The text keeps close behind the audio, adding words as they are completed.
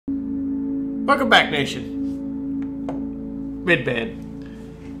Welcome back, Nation. Mid-band.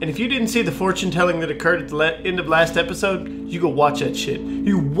 And if you didn't see the fortune telling that occurred at the end of last episode, you go watch that shit.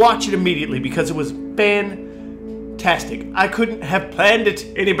 You watch it immediately because it was fantastic. I couldn't have planned it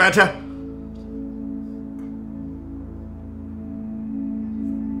any better.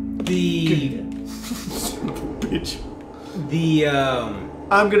 Bitch.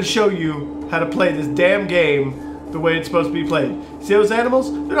 I'm gonna show you how to play this damn game the way it's supposed to be played. See those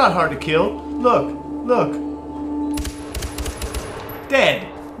animals? They're not hard to kill. Look, look. Dead.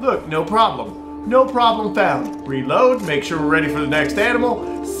 Look, no problem. No problem found. Reload, make sure we're ready for the next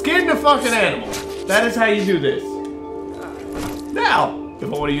animal. Skin the fucking animal. That is how you do this. Now,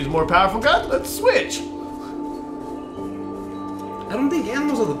 if I want to use a more powerful gun, let's switch. I don't think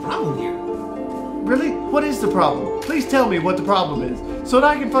animals are the problem here. Really? What is the problem? Please tell me what the problem is so that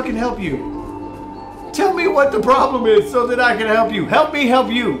I can fucking help you. Tell me what the problem is so that I can help you. Help me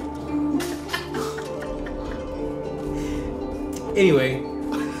help you. Anyway,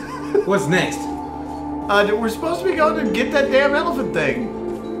 what's next? We're supposed to be going to get that damn elephant thing.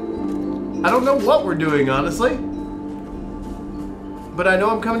 I don't know what we're doing, honestly. But I know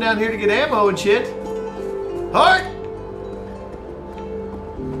I'm coming down here to get ammo and shit. Heart!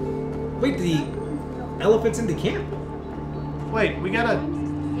 Wait, the elephant's in the camp? Wait, we got a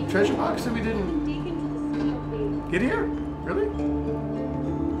treasure box that we didn't get here? Really?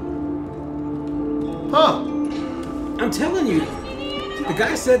 Huh. I'm telling you, the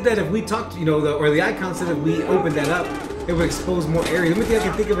guy said that if we talked, you know, or the icon said if we opened that up, it would expose more area. Let me think I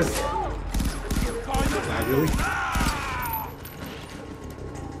can think of a... Really?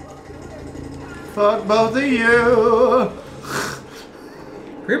 Fuck both of you.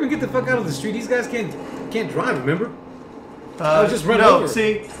 Hurry up and get the fuck out of the street. These guys can't drive, remember? I'll just run no, over.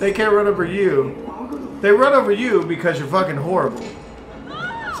 See, they can't run over you. They run over you because you're fucking horrible.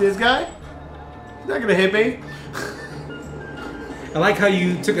 See this guy? He's not gonna hit me. I like how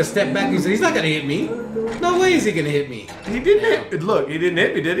you took a step back and you said, he's not gonna hit me. No way is he gonna hit me. He didn't hit. Look, he didn't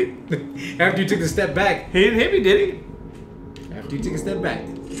hit me, did he? After you took a step back. He didn't hit me, did he? After you took a step back.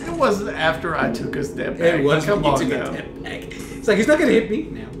 It wasn't after I took a step back. It was Come when you on took now. a step back. It's like, he's not gonna hit me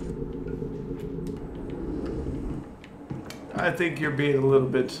now. I think you're being a little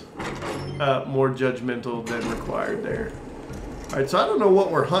bit more judgmental than required there. Alright, so I don't know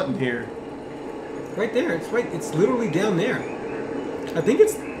what we're hunting here. Right there. It's right. It's literally down there. I think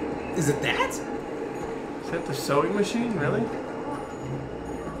it's... Is it that? Is that the sewing machine? Really?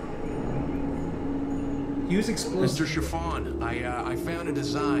 Use explosive. Mr. Chiffon, I found a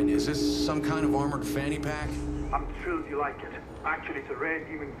design. Is this some kind of armored fanny pack? I'm thrilled you like it. Actually, it's a rare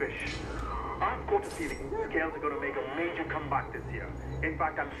demon fish. I've got a feeling scales are going to make a major comeback this year. In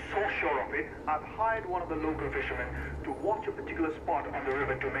fact, I'm so sure of it, I've hired one of the local fishermen to watch a particular spot on the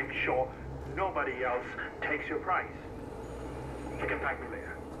river to make sure nobody else takes your prize. You can thank me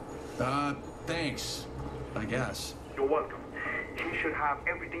later. Thanks. I guess. You're welcome. You should have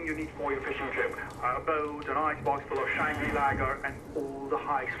everything you need for your fishing trip. A boat, an icebox full of shiny lager, and all the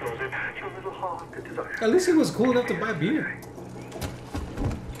high explosive your little heart could desire. At least he was cool enough to buy beer.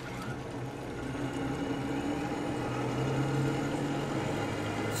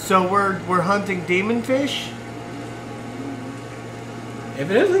 So we're hunting demon fish?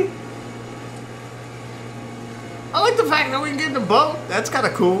 Evidently. I like the fact that we can get in a boat. That's kind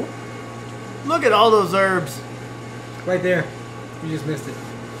of cool. Look at all those herbs. Right there. You just missed it.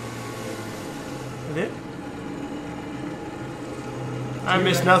 I did? I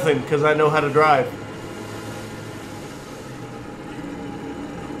missed nothing because I know how to drive.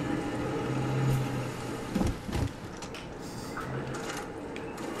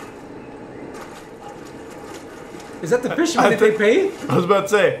 Is that the fisherman that they paid? I was about to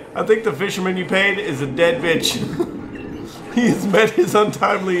say, I think the fisherman you paid is a dead bitch. He has met his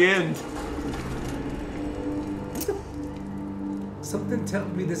untimely end. Something tells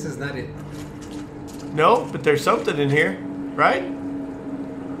me this is not it. No, but there's something in here, right?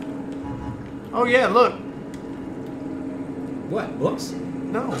 Oh yeah, look. What? Books?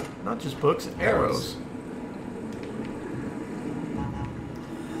 No, not just books, arrows.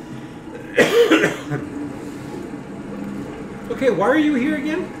 Okay, why are you here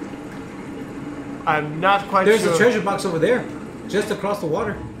again? I'm not quite There's sure. a treasure box over there, just across the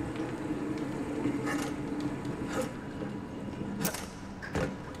water.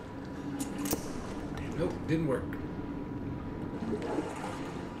 Nope, didn't work.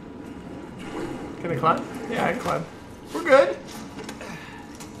 Can I climb? Yeah, I can climb. We're good.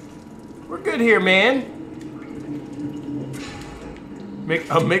 We're good here, man. We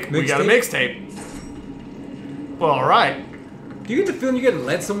got a mixtape. Well, all right. Do you get the feeling you're getting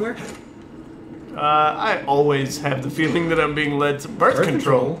led somewhere? I always have the feeling that I'm being led to birth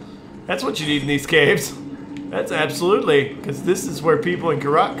control. That's what you need in these caves. That's absolutely, because this is where people in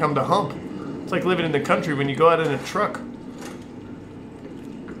Karat come to hump. It's like living in the country when you go out in a truck.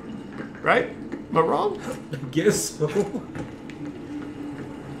 Right? Am I wrong? I guess so.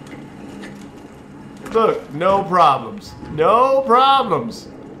 Look, no problems. No problems.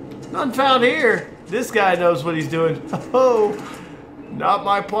 None found here. This guy knows what he's doing. Oh, not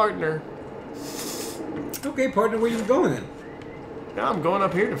my partner. Okay, partner, where you going then? Now I'm going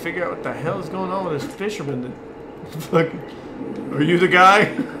up here to figure out what the hell is going on with this fisherman. Look, are you the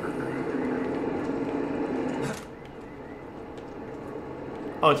guy?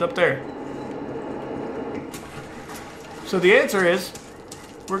 Oh, it's up there. So the answer is,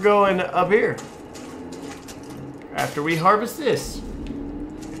 we're going up here. After we harvest this.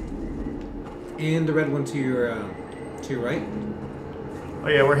 And the red one to your right. Oh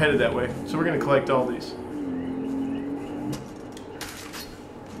yeah, we're headed that way. So we're gonna collect all these.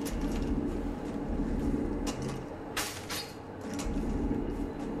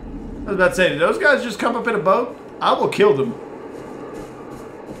 I was about to say, did those guys just come up in a boat? I will kill them.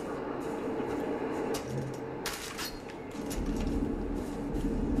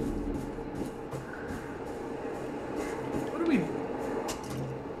 What do we...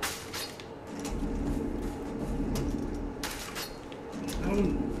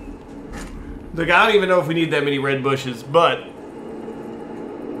 Look, I don't even know if we need that many red bushes, but...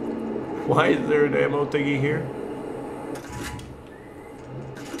 Why is there an ammo thingy here?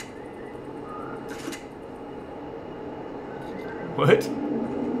 What?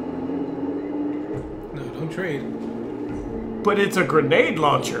 No, don't trade. But it's a grenade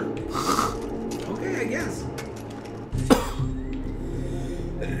launcher. Okay, I guess.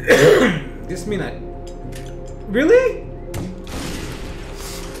 This mean I... Really?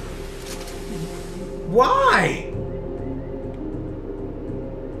 Why?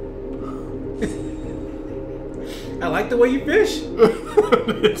 I like the way you fish.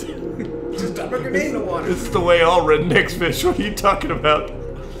 Just drop a grenade in the water. This is the way all rednecks fish. What are you talking about?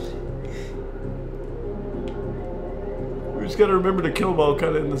 We just gotta remember to kill them all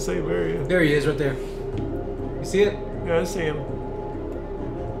kind of in the same area. There he is, right there. You see it? Yeah, I see him.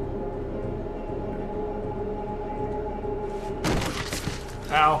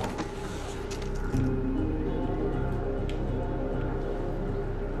 Ow.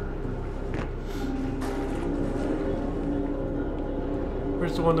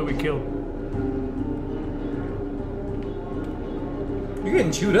 Where's the one that we killed? You're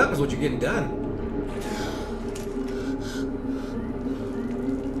getting chewed up is what you're getting done.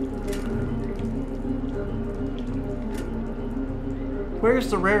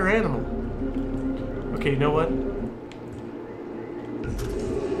 Where's the rare animal? Okay, you know what?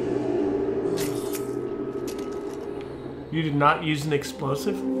 You did not use an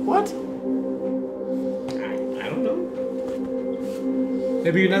explosive? What? I don't know.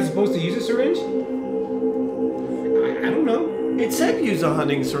 Maybe you're not supposed to use a syringe? I don't know. It said use a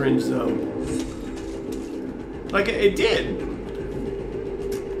hunting syringe, though. Like, it did.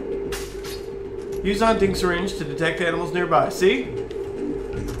 Use a hunting syringe to detect animals nearby. See?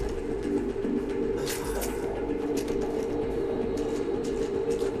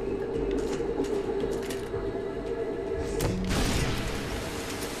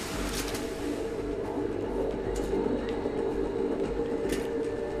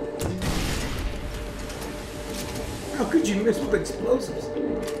 How could you miss with explosives?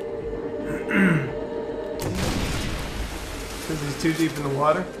 Because he's too deep in the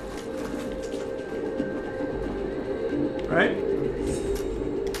water. Right?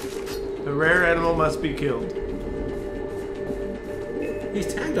 The rare animal must be killed.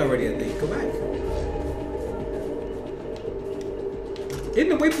 He's tagged already, I think. Go back. Isn't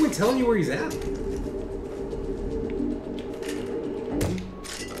the waypoint telling you where he's at?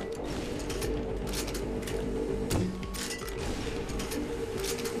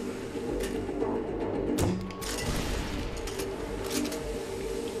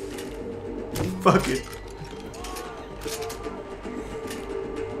 Fuck it.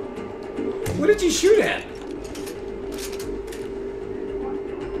 What did you shoot at?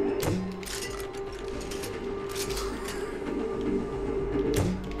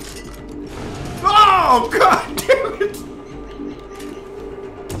 Oh, god damn it!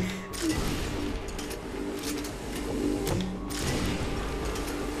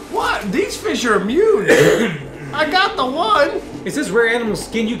 What? These fish are immune. I got the one. It says rare animal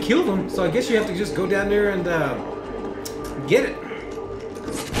skin. You killed them, so I guess you have to just go down there and get it.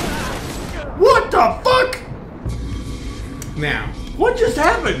 What the fuck? Now. What just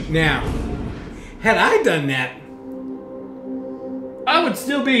happened? Now. Had I done that, I would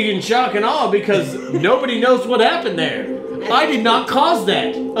still be in shock and awe because nobody knows what happened there. I did not cause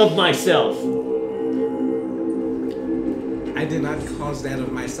that of myself. I did not cause that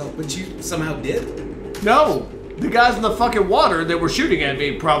of myself, but you somehow did? No, the guys in the fucking water that were shooting at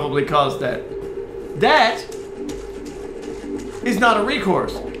me probably caused that. That is not a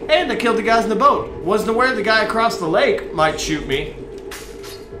recourse. And I killed the guys in the boat. Wasn't aware the guy across the lake might shoot me.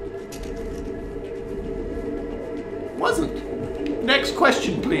 Wasn't. Next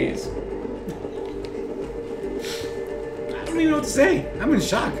question, please. I don't even know what to say. I'm in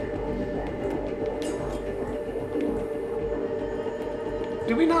shock.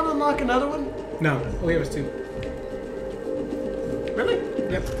 Did we not unlock another one? No. Oh, yeah, it was 2. Really?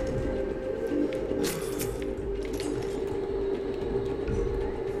 Yep.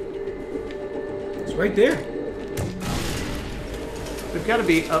 It's right there. We've got to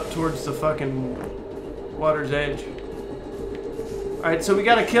be up towards the fucking water's edge. Alright, so we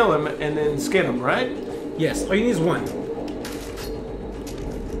got to kill him and then skin him, right? Yes. All you need is 1.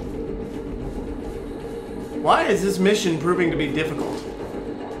 Why is this mission proving to be difficult?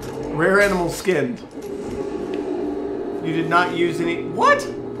 Rare animal skinned. You did not use any... What?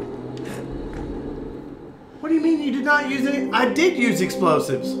 What do you mean you did not use any... I did use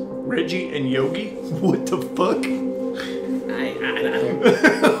explosives. Reggie and Yogi? What the fuck? I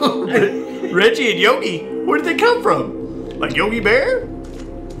don't... Reggie and Yogi? Where did they come from? Like Yogi Bear?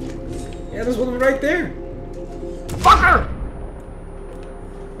 Yeah, there's one right there. Fucker!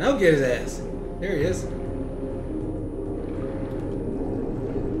 Now get his ass. There he is.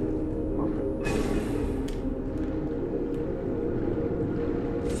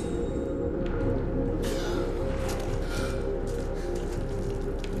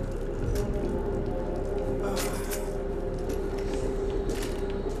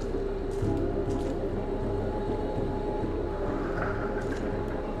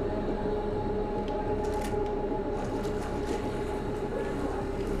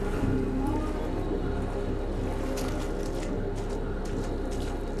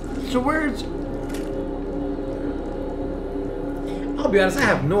 So where's... I'll be honest, I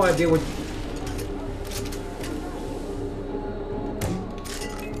have no idea what...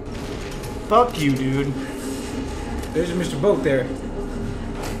 Fuck you, dude. There's Mr. Boat there.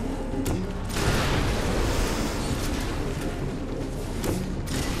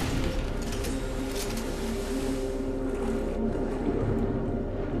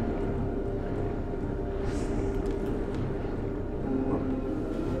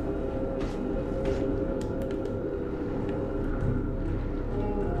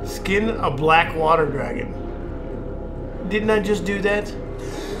 Skin a black water dragon. Didn't I just do that?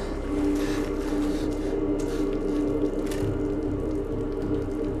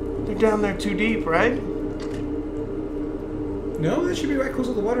 They're down there too deep, right? No, that should be right close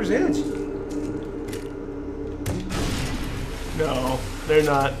to the water's edge. No, they're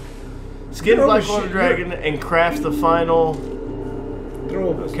not. Skin a black water dragon and craft the final... Throw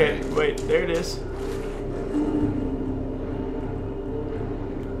over. Okay, wait, there it is.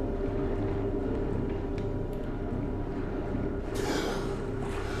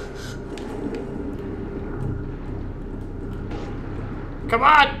 Come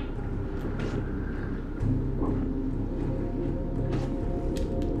on!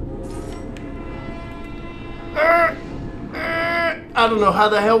 I don't know how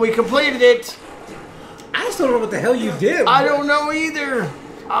the hell we completed it. I just don't know what the hell you did. I don't know either.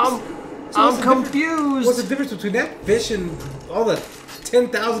 I'm confused. What's the difference between that fish and all the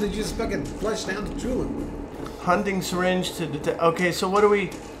 10,000 that you just fucking flushed down the tulip? Hunting syringe to detect. Okay, so what are we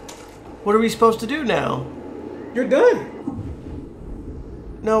supposed to do now? You're done.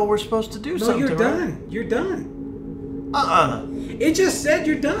 No, we're supposed to do something. No, you're right? done. You're done. It just said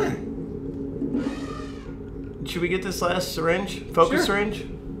you're done. Should we get this last syringe? Focus Sure. syringe?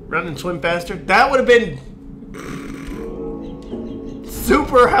 Run and swim faster? That would have been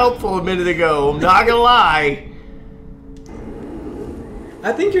super helpful a minute ago. I'm not gonna lie.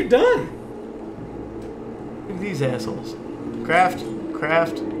 I think you're done. Look at these assholes. Craft.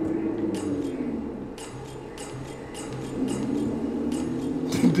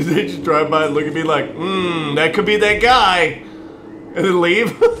 Did they just drive by and look at me like, that could be that guy? And then leave?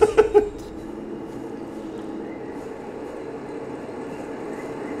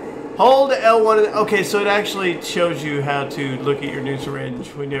 Hold L1. Okay, so it actually shows you how to look at your new syringe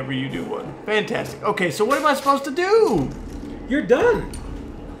whenever you do one. Fantastic. Okay, so what am I supposed to do? You're done.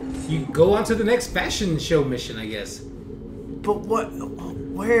 You go on to the next fashion show mission, I guess. But what?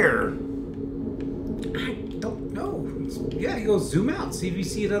 Where? I don't know. Yeah, you go zoom out, see if you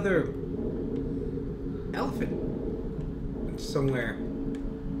see another elephant somewhere.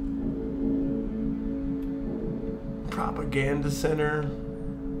 Propaganda Center.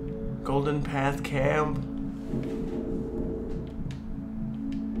 Golden Path Camp.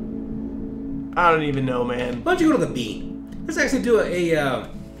 I don't even know, man. Why don't you go to the B? Let's actually do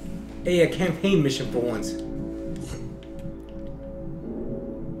a campaign mission for once.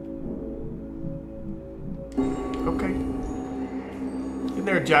 Okay. Isn't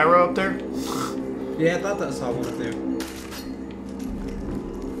there a gyro up there? Yeah, I thought I saw one up there.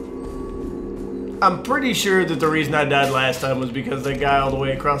 I'm pretty sure that the reason I died last time was because that guy all the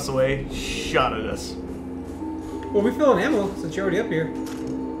way across the way shot at us. Well, we fill in ammo since you're already up here.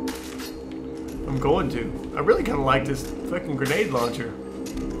 I'm going to. I really kind of like this fucking grenade launcher.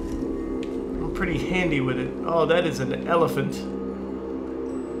 I'm pretty handy with it. Oh, that is an elephant.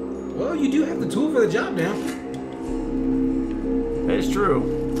 Well, you do have the tool for the job now. That is true.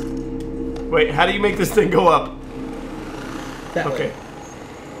 Wait, how do you make this thing go up? That Okay. way.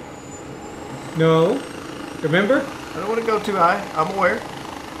 No. Remember? I don't want to go too high. I'm aware.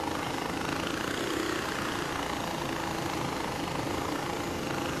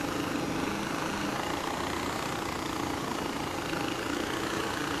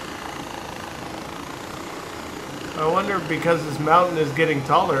 I wonder, because this mountain is getting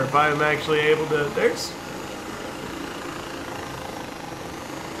taller, if I'm actually able to... There's...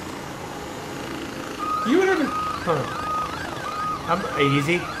 You would have. Huh. I'm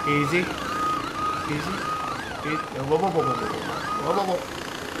easy. Easy. Whoa, whoa, whoa, whoa, whoa, whoa, whoa, whoa.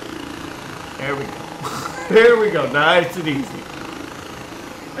 There we go. There we go. Nice and easy.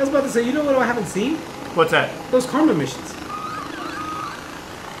 I was about to say, you know what I haven't seen? What's that? Those karma missions.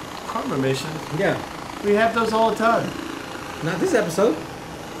 Karma mission. Yeah. We have those all the time. Not this episode.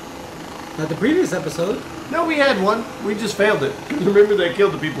 Not the previous episode. No, we had one. We just failed it. Remember, they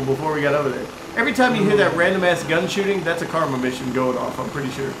killed the people before we got over there. Every time you hear that random ass gun shooting, that's a karma mission going off, I'm pretty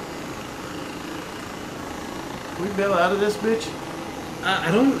sure. Can we bail out of this bitch?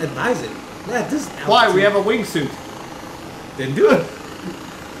 I don't advise it. Yeah, this. Why? We have a wingsuit. Then do it.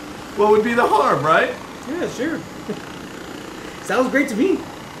 What would be the harm, right? Yeah, sure. Sounds great to me.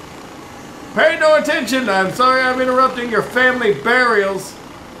 Pay no attention. I'm sorry I'm interrupting your family burials.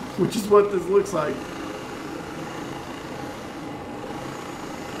 Which is what this looks like.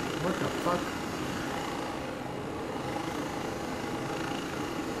 What the fuck?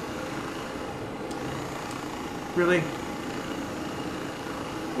 Really?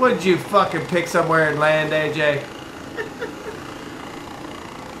 Wouldn't you fucking pick somewhere and land, AJ?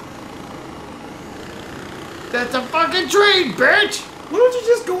 That's a fucking tree, bitch! Why don't you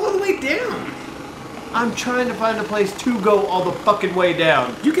just go all the way down? I'm trying to find a place to go all the fucking way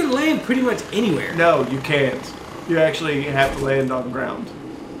down. You can land pretty much anywhere. No, you can't. You actually have to land on ground.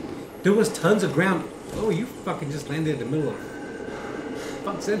 There was tons of ground. Oh, you fucking just landed in the middle of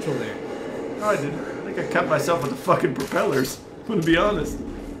fuck central there. No, I didn't. I think I cut myself with the fucking propellers. I'm gonna be honest.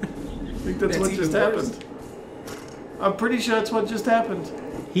 I think that's what just happened. I'm pretty sure that's what just happened.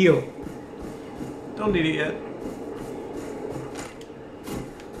 Heal. Don't need it yet.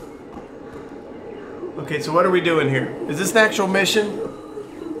 Okay, so what are we doing here? Is this an actual mission?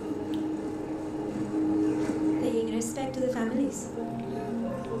 Paying respect to the families.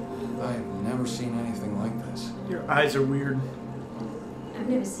 I've never seen anything like this. Your eyes are weird. I've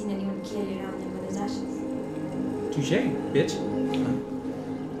never seen anyone carry around their mother's ashes. Touche, bitch.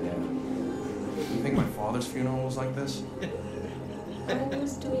 Yeah. You think my father's funeral was like this? I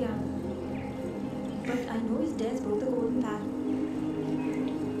was too young. But I know his death broke the golden path.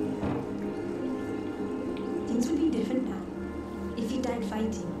 Things would be different now if he died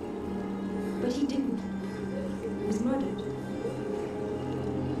fighting. But he didn't. He was murdered.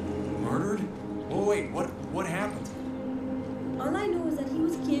 Murdered? Oh wait, what happened? All I know is that he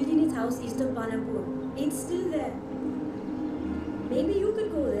was killed in his house east of Banapur. It's still there. Maybe you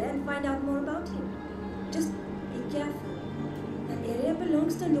could go there and find out more about him. Just be careful. That area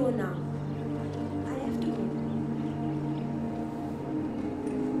belongs to Lord now. I have to go.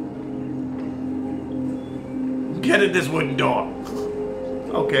 Get at this wooden door.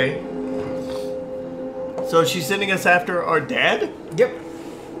 Okay. So she's sending us after our dad? Yep.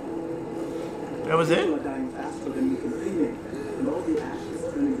 That was it?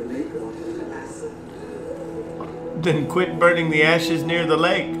 Then quit burning the ashes near the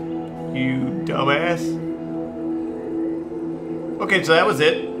lake, you dumbass. Okay, so that was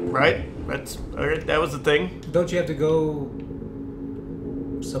it, right? That was the thing. Don't you have to go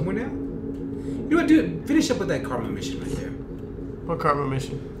somewhere now? You know what, dude? Finish up with that karma mission right there. What karma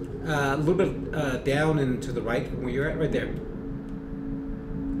mission? A little bit down and to the right from where you're at, right there.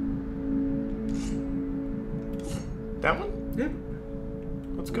 That one? Yeah.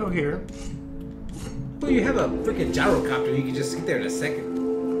 Let's go here. Well, you have a freaking gyrocopter. You can just get there in a second.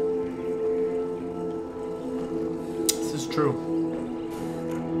 This is true.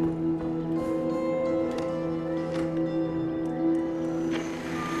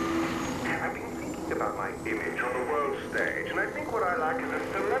 I've been thinking about my image on the world stage, and I think what I lack is a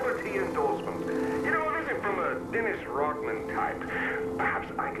celebrity endorsement. You know, a visit from a Dennis Rodman type.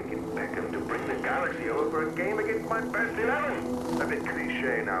 Perhaps I could get Beckham to bring the galaxy over for a game against my best 11. A bit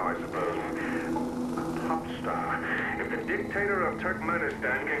cliche now, I suppose. Pop star. If the dictator of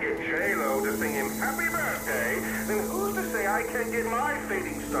Turkmenistan can get J-Lo to sing him Happy Birthday, then who's to say I can't get my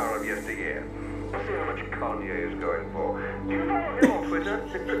fading star of yesteryear? Let's see how much Kanye is going for. Do you follow him on Twitter?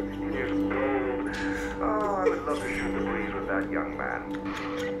 He is gold. Oh, I would love to shoot the breeze with that young man.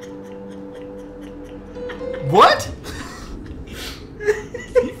 What?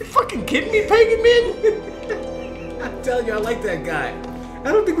 You fucking kidding me, Pagan Man? I'm telling you, I like that guy.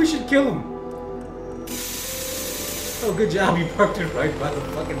 I don't think we should kill him. Oh, good job. You parked it right by the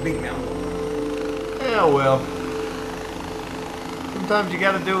fucking big mountain. Yeah, well. Sometimes you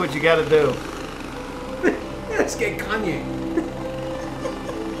gotta do what you gotta do. Let's get Kanye.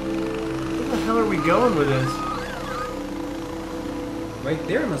 Where the hell are we going with this? Right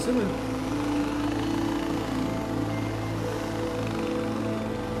there, I'm assuming.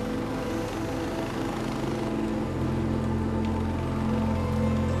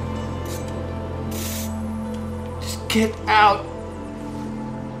 Just get out.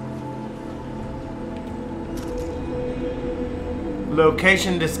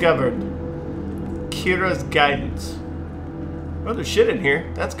 Location discovered. Kira's guidance. Oh, there's shit in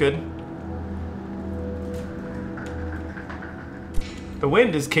here. That's good. The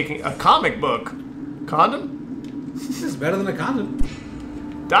wind is kicking. A comic book. Condom? This is better than a condom.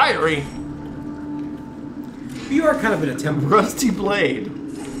 Diary. You are kind of in a temple. Rusty blade.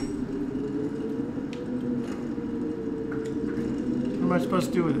 What am I supposed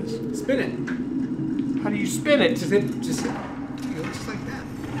to do with this? Spin it. How do you spin it? Just hit, you know, just like that.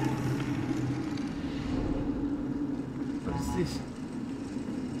 What is this?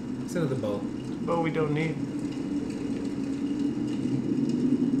 Instead of the bow. Bow we don't need.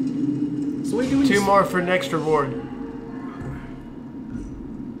 So what are you doing? 2 more for an extra reward.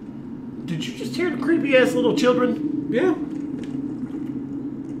 Did you just hear the creepy ass little children? Yeah.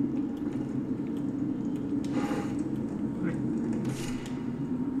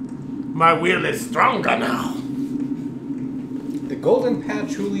 My will is stronger now. The golden path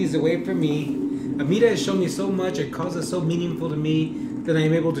truly is away from me. Amita has shown me so much, her cause is so meaningful to me that I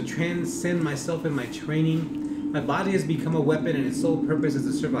am able to transcend myself in my training. My body has become a weapon and its sole purpose is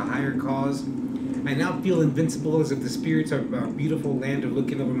to serve a higher cause. I now feel invincible as if the spirits of our beautiful land are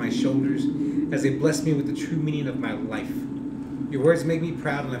looking over my shoulders as they bless me with the true meaning of my life. Your words make me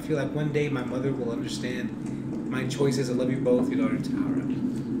proud and I feel like one day my mother will understand my choices. I love you both, your daughter Tara.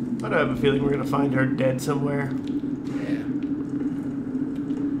 I don't have a feeling we're gonna find her dead somewhere. Yeah.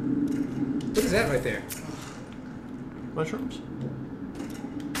 What is that right there? Mushrooms.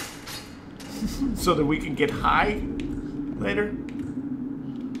 So that we can get high later.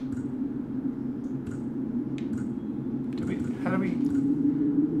 How do we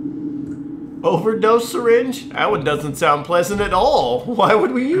overdose syringe? That one doesn't sound pleasant at all. Why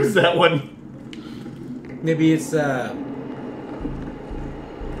would we use that one? Maybe it's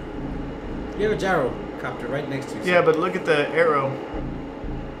you have a gyrocopter right next to you. Yeah, but look at the arrow.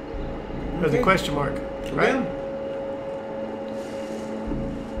 There's a question mark, right? Yeah.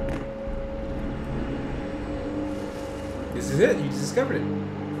 This is it. You just discovered it.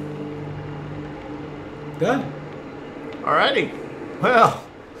 Done. Alrighty. Well,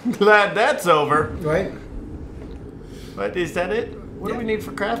 glad that's over. Right. But is that it? What do we need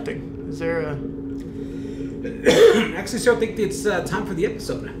for crafting? Is there a... Actually, so I think it's time for the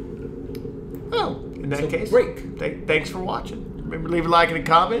episode. Oh, in that case, break. Thanks for watching. Remember, leave a like and a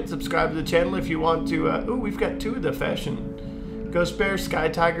comment. Subscribe to the channel if you want to. Ooh, we've got 2 of the fashion Ghost Bear, Sky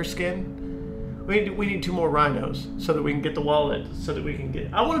Tiger skin. We need 2 more rhinos so that we can get the wallet. So that we can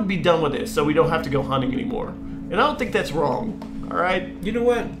get. I want to be done with this so we don't have to go hunting anymore. And I don't think that's wrong. All right. You know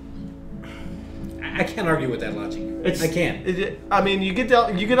what? I can't argue with that logic. I can't. I mean, you get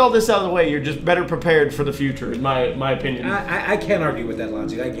all this out of the way. You're just better prepared for the future, in my opinion. I can't argue with that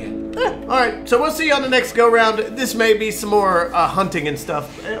logic. I can't. All right, so we'll see you on the next go round. This may be some more hunting and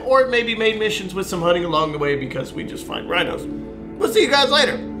stuff, or it may be main missions with some hunting along the way because we just find rhinos. We'll see you guys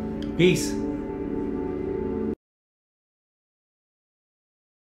later. Peace.